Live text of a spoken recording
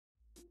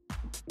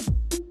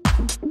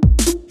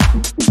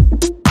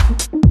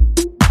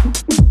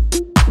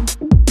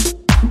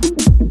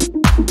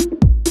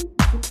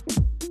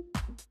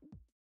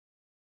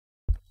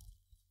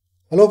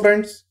Hello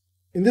friends,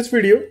 in this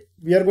video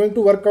we are going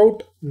to work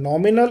out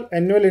nominal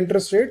annual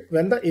interest rate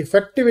when the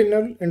effective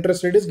annual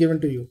interest rate is given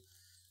to you.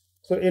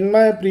 So in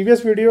my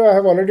previous video I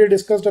have already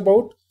discussed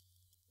about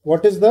how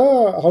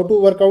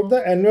to work out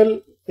the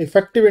annual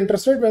effective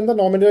interest rate when the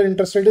nominal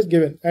interest rate is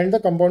given and the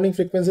compounding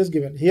frequency is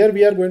given. Here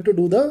we are going to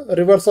do the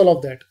reversal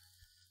of that.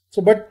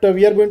 So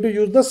we are going to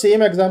use the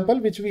same example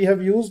which we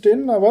have used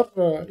in our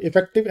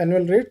effective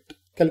annual rate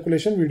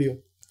calculation video.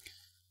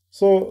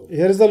 So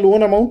here is the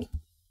loan amount.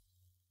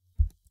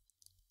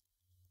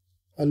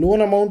 A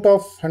loan amount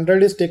of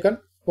 100 is taken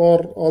for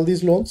all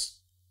these loans,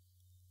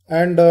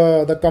 and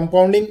the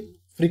compounding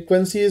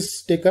frequency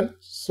is taken.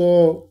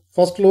 So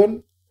first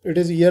loan, it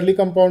is yearly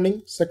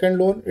compounding. Second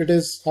loan, it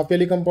is half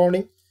yearly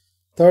compounding.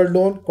 Third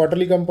loan,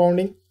 quarterly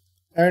compounding.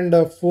 And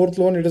fourth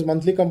loan, it is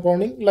monthly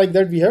compounding. Like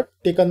that we have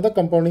taken the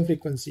compounding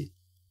frequency.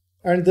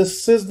 And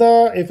this is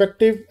the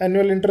effective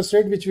annual interest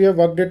rate which we have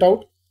worked it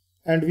out.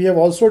 And we have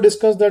also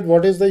discussed that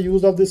what is the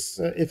use of this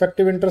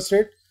effective interest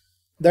rate.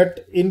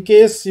 That in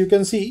case you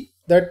can see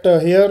that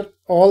here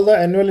all the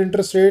annual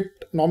interest rate,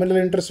 nominal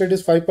interest rate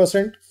is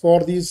 5%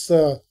 for these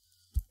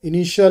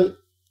initial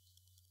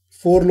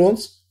 4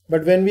 loans.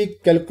 But when we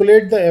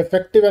calculate the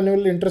effective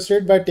annual interest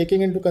rate by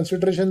taking into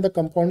consideration the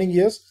compounding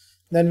years,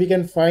 then we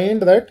can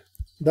find that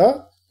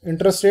the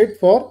interest rate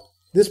for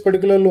this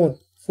particular loan,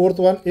 fourth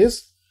one,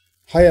 is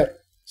higher.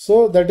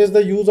 So that is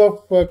the use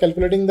of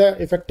calculating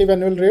the effective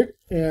annual rate,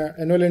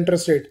 annual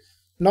interest rate.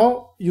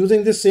 Now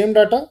using this same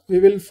data, we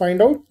will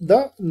find out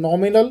the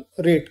nominal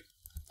rate.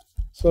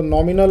 So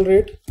nominal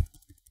rate,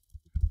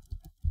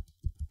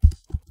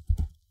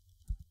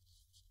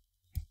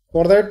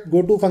 for that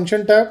go to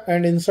function tab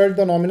and insert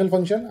the nominal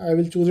function. I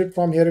will choose it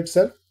from here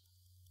itself,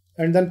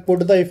 and then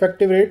put the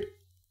effective rate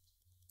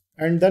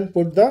and then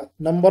put the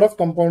number of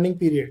compounding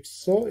periods.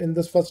 So in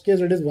this first case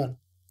it is 1.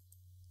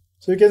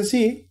 So you can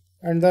see,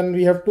 and then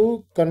we have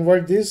to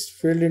convert this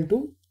field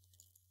into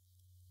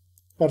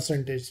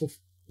percentage. So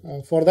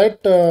for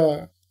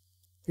that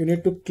you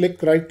need to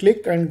right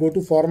click and go to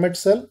format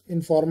cell.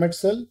 In format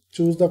cell,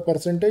 choose the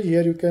percentage.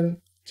 Here you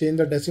can change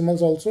the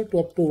decimals also to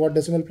up to what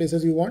decimal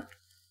places you want.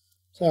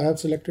 So I have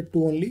selected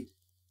 2 only.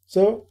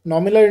 So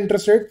nominal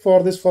interest rate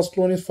for this first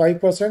loan is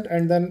 5%,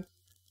 and then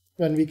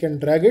when we can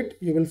drag it,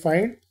 you will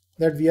find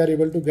that we are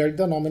able to get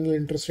the nominal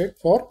interest rate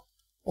for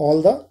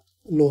all the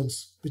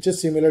loans, which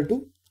is similar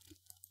to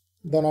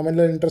the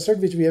nominal interest rate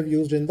which we have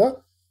used in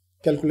the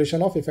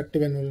calculation of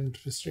effective annual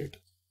interest rate.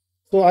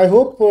 So I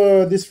hope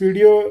this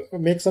video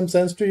makes some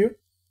sense to you,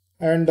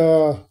 and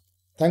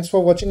thanks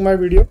for watching my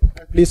video,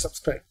 and please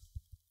subscribe.